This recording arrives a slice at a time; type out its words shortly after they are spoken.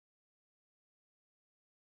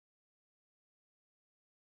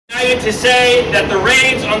United to say that the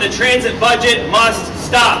reins on the transit budget must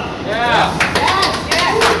stop. Yeah.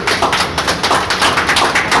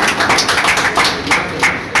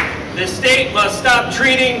 The state must stop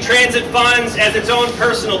treating transit funds as its own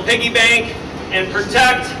personal piggy bank and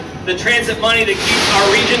protect the transit money that keeps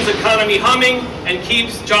our region's economy humming and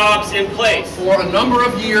keeps jobs in place. For a number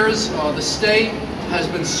of years, the state has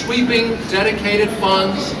been sweeping dedicated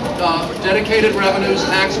funds, dedicated revenues,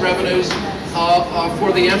 tax revenues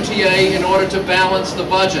for the MTA in order to balance the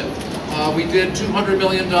budget. We did $200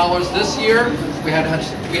 million this year. We had a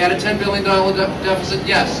 $10 billion deficit,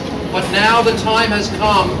 yes. But now the time has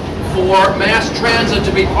come for mass transit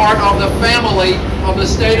to be part of the family of the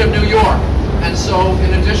state of New York. And so,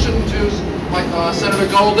 in addition to Senator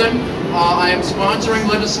Golden, I am sponsoring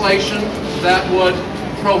legislation that would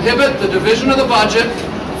prohibit the division of the budget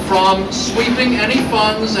from sweeping any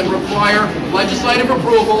funds and require legislative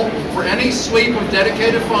approval for any sweep of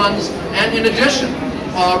dedicated funds, and in addition,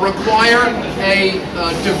 require a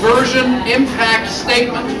diversion impact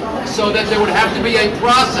statement so that there would have to be a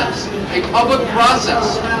process, a public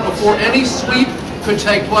process, before any sweep could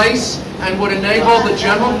take place, and would enable the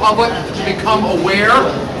general public to become aware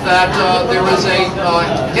that there is an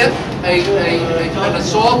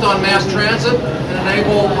assault on mass transit, and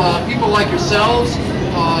enable people like yourselves,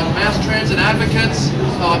 mass transit advocates,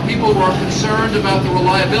 people who are concerned about the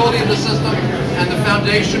reliability of the system and the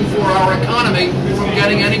foundation for our economy from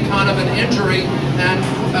getting any kind of an injury and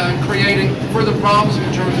creating further problems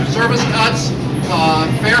in terms of service cuts,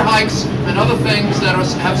 fare hikes, and other things that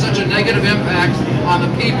have such a negative impact on the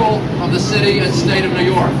people of the city and state of New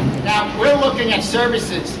York. Now, we're looking at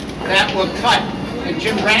services that were cut in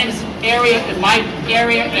Jim Brennan's area, in my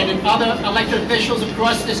area, and in other elected officials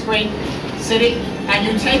across this great city, and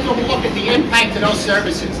you take a look at the impact of those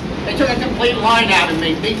services. They took a complete line out of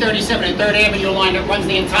me, B37 and 3rd Avenue line that runs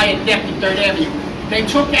the entire depth of 3rd Avenue. They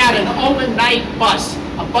took out an overnight bus.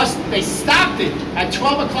 They stopped it at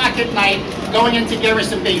 12 o'clock at night going into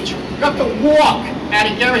Garrison Beach. You have to walk out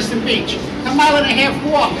of Garrison Beach, a mile-and-a-half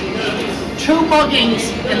walk. 2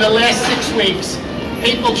 muggings in the last 6 weeks.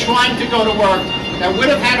 People trying to go to work that would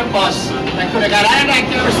have had a bus that could have got out of that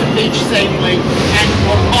Garrison Beach safely and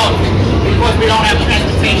were mugged because we don't have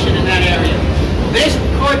transportation in that area. This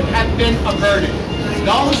could have been averted.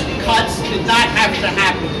 Those cuts did not have to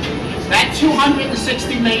happen. That $260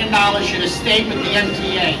 million should have stayed with the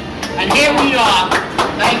MTA. And here we are,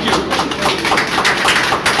 thank you.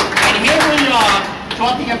 And here we are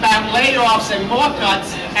talking about layoffs and more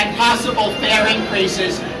cuts and possible fare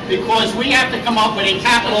increases because we have to come up with a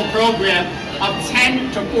capital program of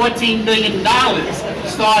 $10 to $14 billion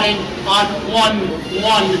starting on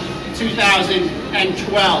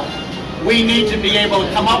 1/1/2012. We need to be able to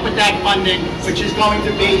come up with that funding, which is going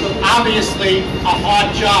to be obviously a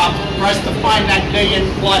hard job for us to find that billion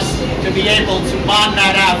plus to be able to bond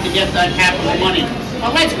that out to get that capital money.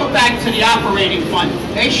 But let's go back to the operating fund.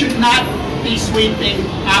 They should not be sweeping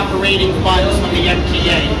operating funds from the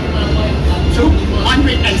MTA.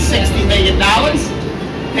 $260 million.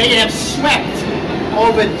 They have swept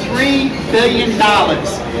over $3 billion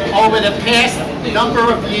over the past number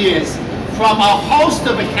of years from a host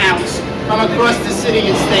of accounts from across the city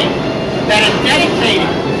and state that are dedicated.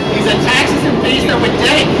 These are taxes and fees that were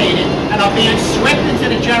dedicated and are being swept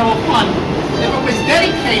into the general fund. If it was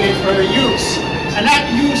dedicated for a use, and that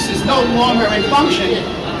use is no longer in function,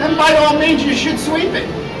 then by all means you should sweep it.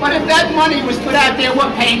 But if that money was put out there, we're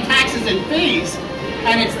paying taxes and fees,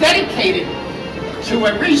 and it's dedicated to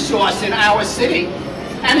a resource in our city,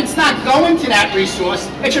 and it's not going to that resource,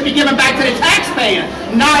 it should be given back to the taxpayer,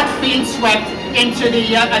 not being swept into the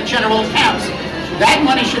general accounts. That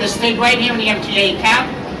money should have stayed right here in the MTA account.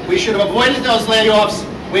 We should have avoided those layoffs.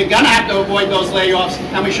 We're going to have to avoid those layoffs,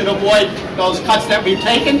 and we should avoid those cuts that we've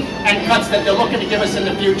taken and cuts that they're looking to give us in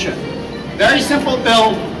the future. Very simple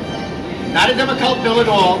bill, not a difficult bill at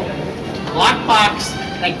all. Lockbox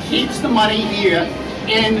that keeps the money here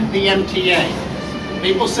in the MTA.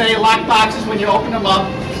 People say lock boxes, when you open them up,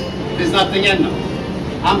 there's nothing in them.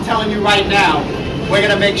 I'm telling you right now, we're going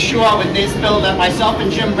to make sure with this bill that myself and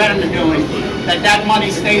Jim Brennan are doing, that that money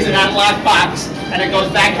stays in that lock box and it goes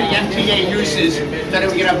back to the MTA uses, that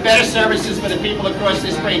we can have better services for the people across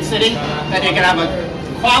this great city, that they can have a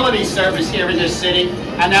quality service here in this city,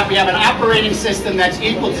 and that we have an operating system that's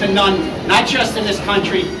equal to none, not just in this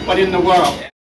country, but in the world.